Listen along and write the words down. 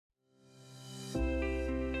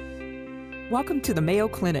Welcome to the Mayo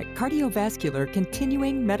Clinic Cardiovascular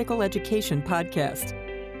Continuing Medical Education Podcast.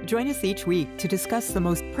 Join us each week to discuss the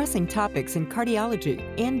most pressing topics in cardiology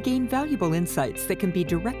and gain valuable insights that can be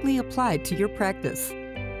directly applied to your practice.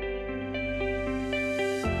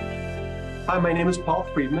 Hi, my name is Paul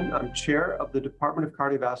Friedman. I'm chair of the Department of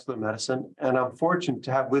Cardiovascular Medicine, and I'm fortunate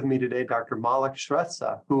to have with me today Dr. Malik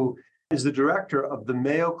Shrestha, who is the director of the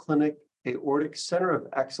Mayo Clinic Aortic Center of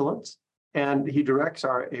Excellence, and he directs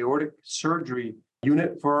our aortic surgery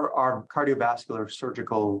unit for our cardiovascular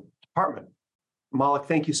surgical department. Malik,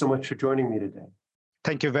 thank you so much for joining me today.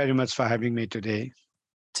 Thank you very much for having me today.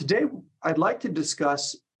 Today, I'd like to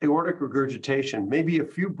discuss aortic regurgitation, maybe a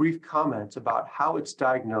few brief comments about how it's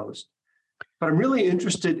diagnosed. But I'm really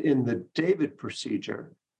interested in the David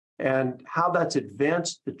procedure and how that's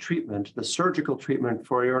advanced the treatment, the surgical treatment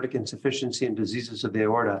for aortic insufficiency and diseases of the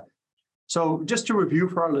aorta. So just to review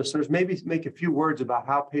for our listeners, maybe make a few words about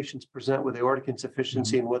how patients present with aortic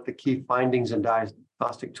insufficiency and what the key findings and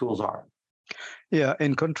diagnostic tools are. Yeah,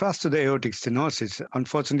 in contrast to the aortic stenosis,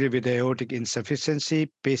 unfortunately with the aortic insufficiency,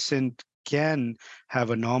 patient can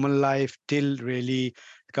have a normal life till really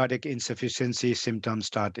cardiac insufficiency symptoms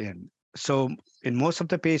start in. So in most of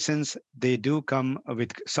the patients, they do come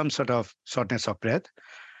with some sort of shortness of breath.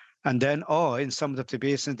 And then, or in some of the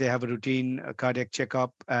patients, they have a routine cardiac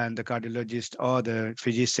checkup and the cardiologist or the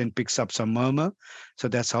physician picks up some murmur. So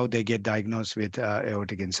that's how they get diagnosed with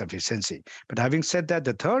aortic insufficiency. But having said that,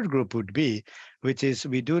 the third group would be, which is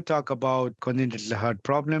we do talk about congenital heart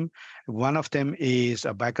problem. One of them is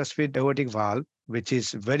a bicuspid aortic valve, which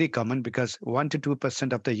is very common because 1 to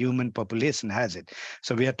 2% of the human population has it.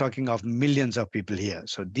 So we are talking of millions of people here.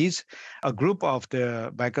 So a group of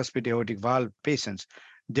the bicuspid aortic valve patients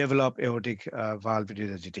develop aortic valve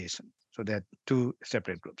regurgitation. So there are two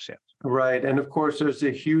separate groups here. Right. And of course, there's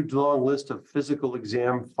a huge long list of physical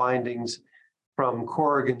exam findings from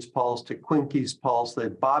Corrigan's pulse to Quincke's pulse,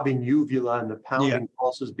 the bobbing uvula and the pounding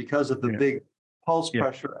pulses because of the big pulse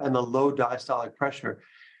pressure and the low diastolic pressure.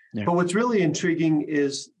 Yeah. But what's really intriguing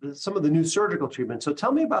is some of the new surgical treatments. So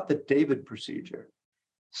tell me about the David procedure.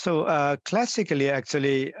 So classically,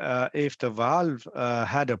 actually, if the valve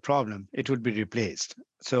had a problem, it would be replaced.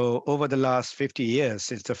 So over the last 50 years,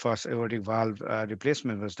 since the first aortic valve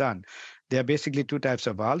replacement was done, there are basically two types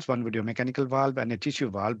of valves. One would be a mechanical valve and a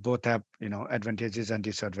tissue valve. Both have, advantages and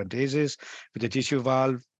disadvantages. With the tissue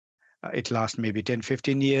valve, it lasts maybe 10,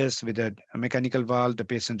 15 years. With a mechanical valve, the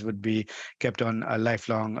patient would be kept on a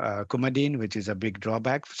lifelong Coumadin, which is a big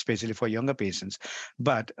drawback, especially for younger patients.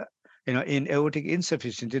 But in aortic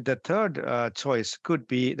insufficiency, the third choice could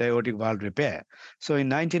be the aortic valve repair. So in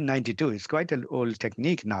 1992, it's quite an old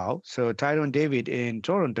technique now. So Tyrone David in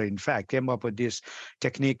Toronto, in fact, came up with this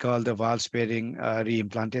technique called the valve sparing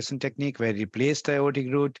reimplantation technique, where he replaced the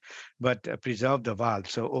aortic root but preserved the valve.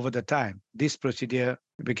 So over the time, this procedure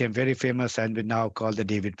became very famous and we now call the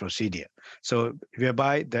David procedure. So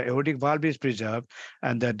whereby the aortic valve is preserved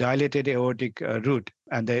and the dilated aortic root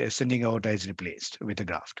and the ascending aorta is replaced with a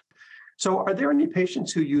graft. So are there any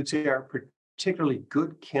patients who you'd say are particularly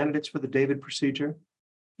good candidates for the David procedure?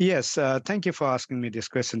 Yes, thank you for asking me this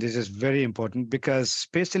question. This is very important because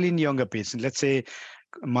especially in younger patients, let's say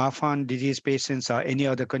Marfan disease patients or any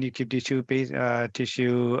other connective tissue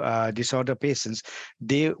disorder patients,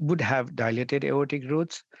 they would have dilated aortic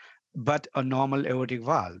roots, but a normal aortic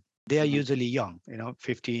valve. They are usually young,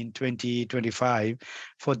 15, 20, 25.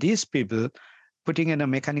 For these people, putting in a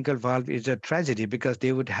mechanical valve is a tragedy because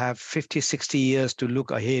they would have 50, 60 years to look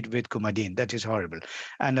ahead with Coumadin. That is horrible.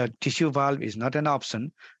 And a tissue valve is not an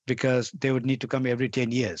option because they would need to come every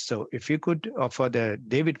 10 years. So if you could offer the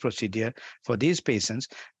David procedure for these patients,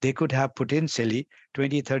 they could have potentially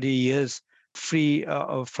 20, 30 years free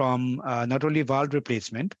from not only valve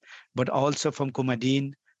replacement, but also from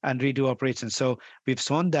Coumadin and redo operations. So we've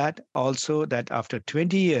shown that also that after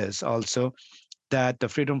 20 years also, that the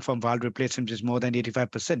freedom from valve replacement is more than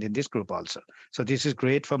 85% in this group also. So this is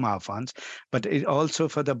great for Marfan's, but it also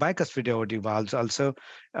for the bicuspid aortic valves also,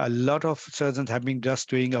 a lot of surgeons have been just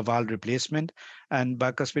doing a valve replacement, and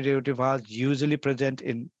bicuspid aortic valves usually present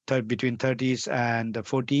in between 30s and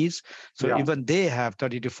 40s. So even they have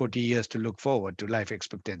 30 to 40 years to look forward to life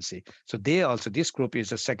expectancy. So this group is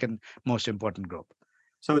the second most important group.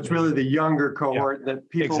 So it's really the younger cohort that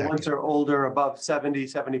people, once they're older, above 70,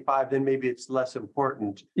 75, then maybe it's less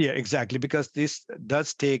important. Yeah, exactly. Because this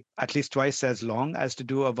does take at least twice as long as to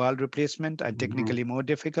do a valve replacement and technically more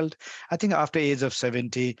difficult. I think after age of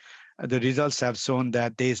 70, the results have shown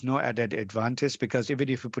that there is no added advantage because even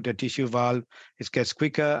if you put a tissue valve, it gets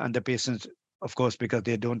quicker and the patients, of course, because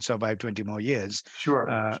they don't survive 20 more years,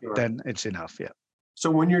 then it's enough. Yeah. So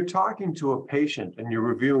when you're talking to a patient and you're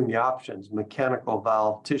reviewing the options, mechanical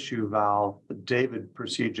valve, tissue valve, the David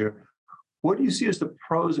procedure, what do you see as the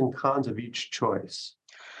pros and cons of each choice?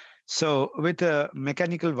 So with a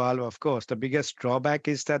mechanical valve, of course, the biggest drawback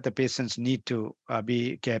is that the patients need to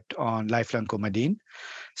be kept on lifelong Coumadin.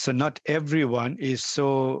 So not everyone is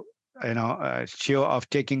so sure of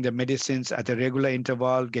taking the medicines at a regular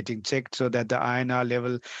interval, getting checked so that the INR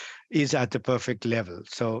level is at the perfect level.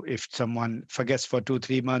 So if someone forgets for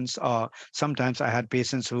 2-3 months, or sometimes I had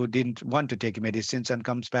patients who didn't want to take medicines and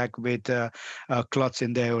comes back with clots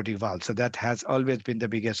in the aortic valve. So that has always been the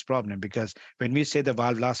biggest problem, because when we say the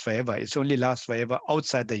valve lasts forever, it's only lasts forever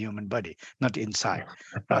outside the human body, not inside,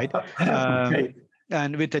 right? Right.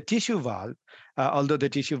 And with the tissue valve, although the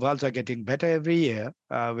tissue valves are getting better every year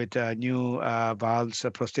with new valves,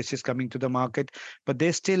 prosthesis coming to the market, but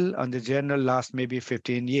they still, on the general, last maybe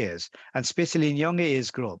 15 years. And especially in younger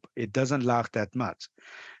age group, it doesn't last that much.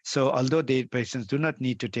 So although the patients do not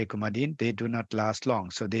need to take Coumadin, they do not last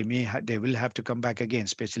long. So they will have to come back again,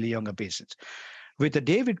 especially younger patients. With the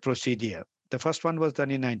David procedure, the first one was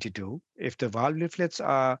done in 92. If the valve leaflets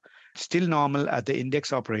are still normal at the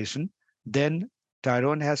index operation, then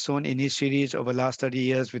Tyrone has shown in his series over the last 30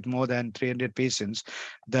 years with more than 300 patients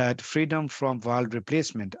that freedom from valve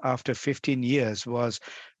replacement after 15 years was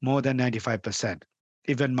more than 95%.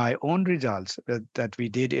 Even my own results that we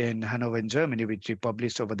did in Hanover, in Germany, which we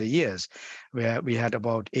published over the years, where we had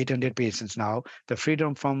about 800 patients now, the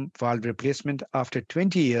freedom from valve replacement after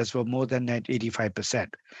 20 years were more than 85%.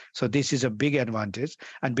 So this is a big advantage.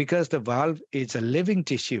 And because the valve is a living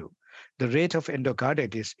tissue, the rate of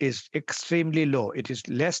endocarditis is extremely low. It is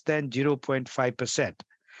less than 0.5%.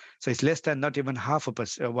 So it's less than not even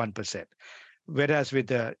 1%. Whereas with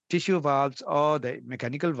the tissue valves or the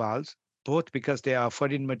mechanical valves, both because they are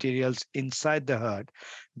foreign materials inside the heart,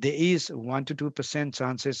 there is 1 to 2%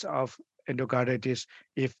 chances of endocarditis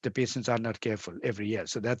if the patients are not careful every year.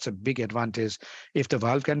 So that's a big advantage. If the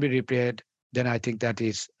valve can be repaired, then I think that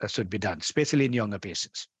should be done, especially in younger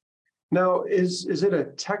patients. Now, is it a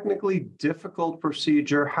technically difficult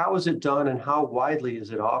procedure? How is it done and how widely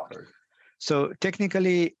is it offered? So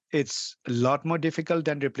technically, it's a lot more difficult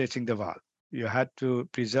than replacing the valve. You had to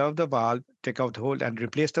preserve the valve, take out the hole and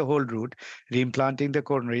replace the whole root, reimplanting the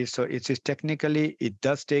coronary. So it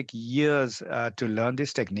does take years to learn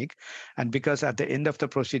this technique. And because at the end of the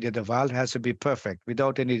procedure, the valve has to be perfect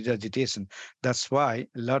without any regurgitation. That's why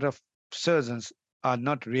a lot of surgeons are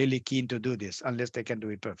not really keen to do this unless they can do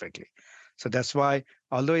it perfectly. So that's why,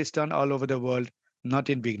 although it's done all over the world,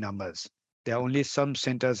 not in big numbers. There are only some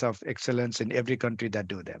centers of excellence in every country that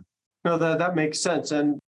do them. No, that makes sense.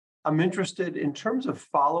 And I'm interested in terms of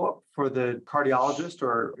follow-up for the cardiologist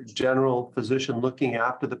or general physician looking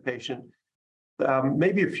after the patient.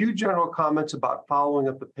 Maybe a few general comments about following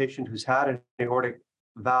up a patient who's had an aortic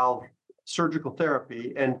valve surgical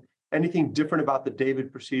therapy, and anything different about the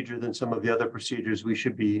David procedure than some of the other procedures we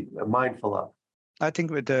should be mindful of. I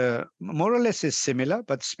think with the more or less is similar,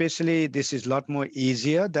 but especially this is a lot more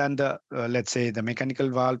easier than the, let's say, the mechanical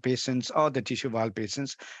valve patients or the tissue valve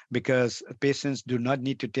patients, because patients do not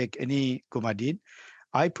need to take any Coumadin.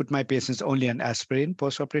 I put my patients only on aspirin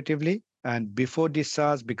postoperatively. And before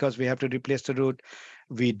discharge, because we have to replace the root,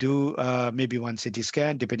 we do maybe one CT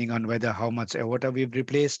scan, depending on how much aorta we've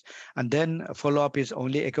replaced. And then follow-up is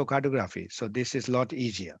only echocardiography. So this is a lot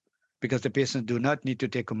easier, because the patients do not need to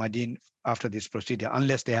take Coumadin after this procedure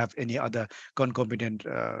unless they have any other concomitant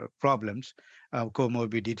problems,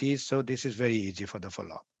 comorbidities. So this is very easy for the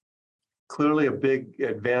follow-up. Clearly a big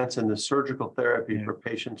advance in the surgical therapy for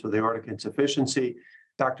patients with aortic insufficiency.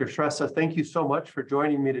 Dr. Shrestha, thank you so much for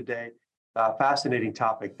joining me today. Fascinating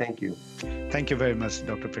topic. Thank you. Thank you very much,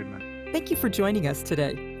 Dr. Friedman. Thank you for joining us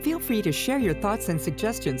today. Feel free to share your thoughts and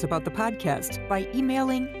suggestions about the podcast by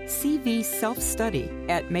emailing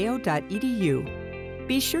cvselfstudy@mayo.edu.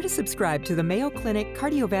 Be sure to subscribe to the Mayo Clinic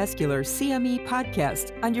Cardiovascular CME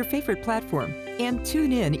podcast on your favorite platform, and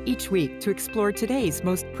tune in each week to explore today's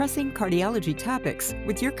most pressing cardiology topics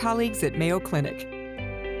with your colleagues at Mayo Clinic.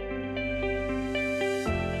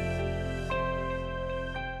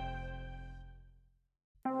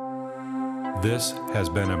 This has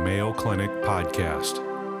been a Mayo Clinic podcast.